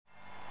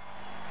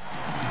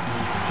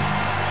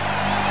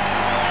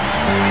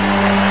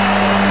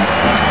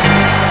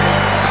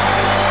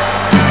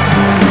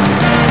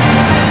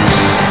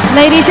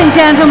Ladies and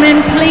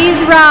gentlemen, please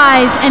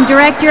rise and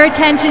direct your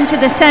attention to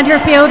the center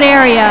field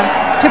area.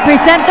 To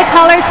present the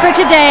colors for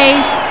today,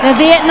 the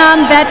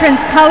Vietnam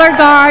Veterans Color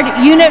Guard,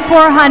 Unit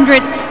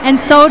 400, and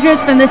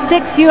soldiers from the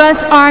 6th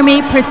U.S.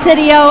 Army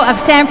Presidio of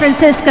San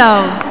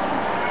Francisco.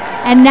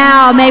 And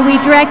now, may we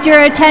direct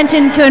your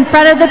attention to in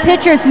front of the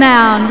pitcher's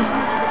mound.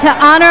 To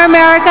honor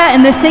America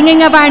in the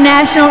singing of our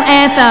national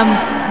anthem,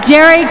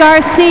 Jerry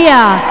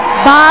Garcia,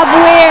 Bob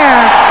Weir,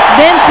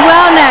 Vince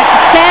Welnick,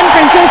 San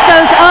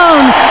Francisco's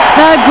own,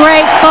 the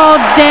Grateful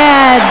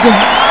Dead.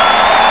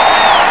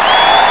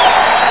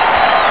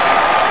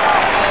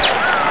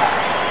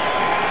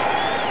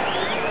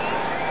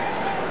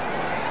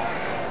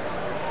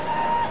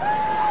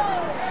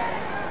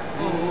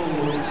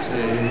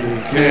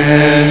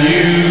 Can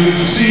you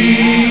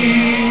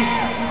see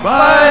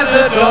by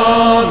the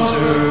dawn's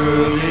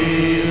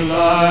early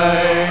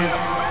light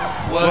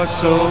what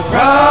so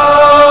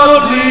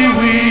proudly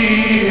we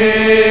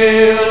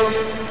hailed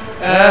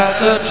at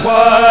the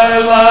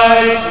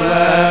twilight's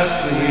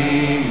last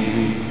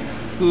gleaming,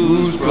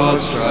 whose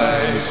broad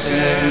stripes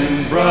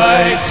and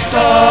bright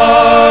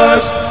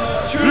stars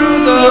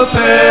through the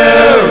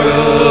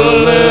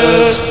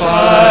perilous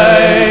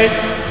fight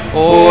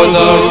o'er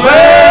the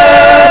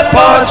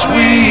ramparts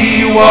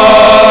we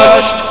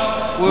watched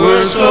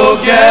were so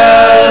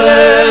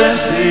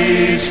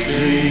gallantly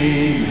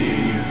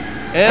streaming,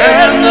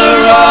 and the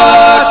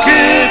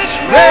rockets'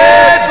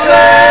 red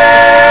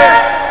glare,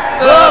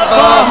 the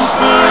bombs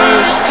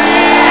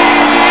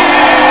bursting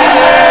in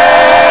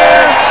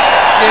air,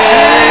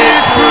 they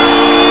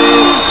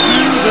proved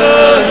through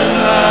the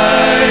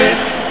night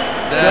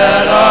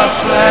that our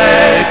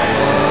flag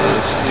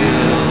was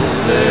still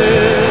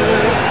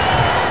there.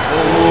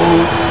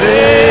 Oh,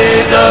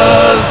 say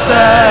does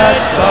that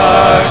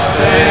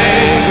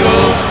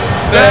star-spangled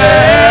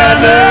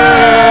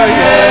banner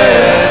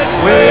yet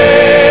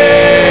wave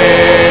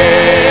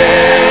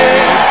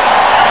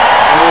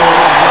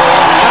over the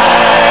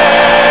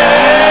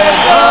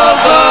land of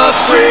the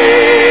free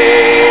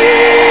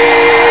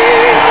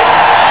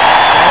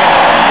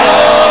and the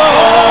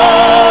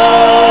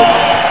home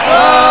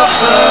of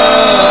the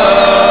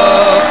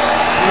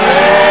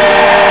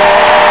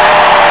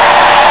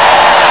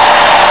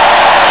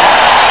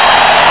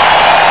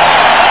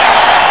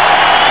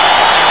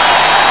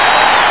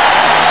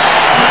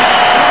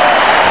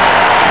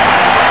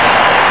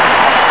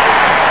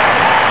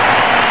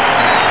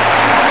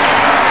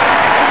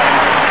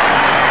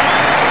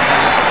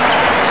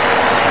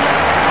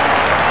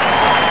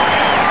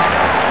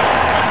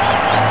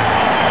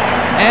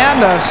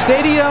And a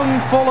stadium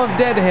full of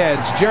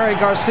deadheads. Jerry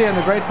Garcia and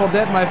the Grateful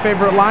Dead. My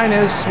favorite line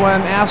is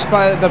when asked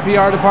by the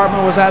PR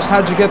department, was asked,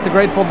 how'd you get the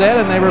Grateful Dead?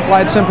 And they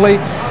replied simply,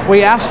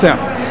 we asked them.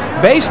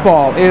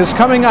 Baseball is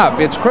coming up.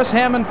 It's Chris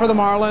Hammond for the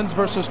Marlins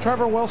versus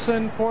Trevor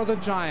Wilson for the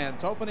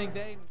Giants. Opening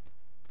day.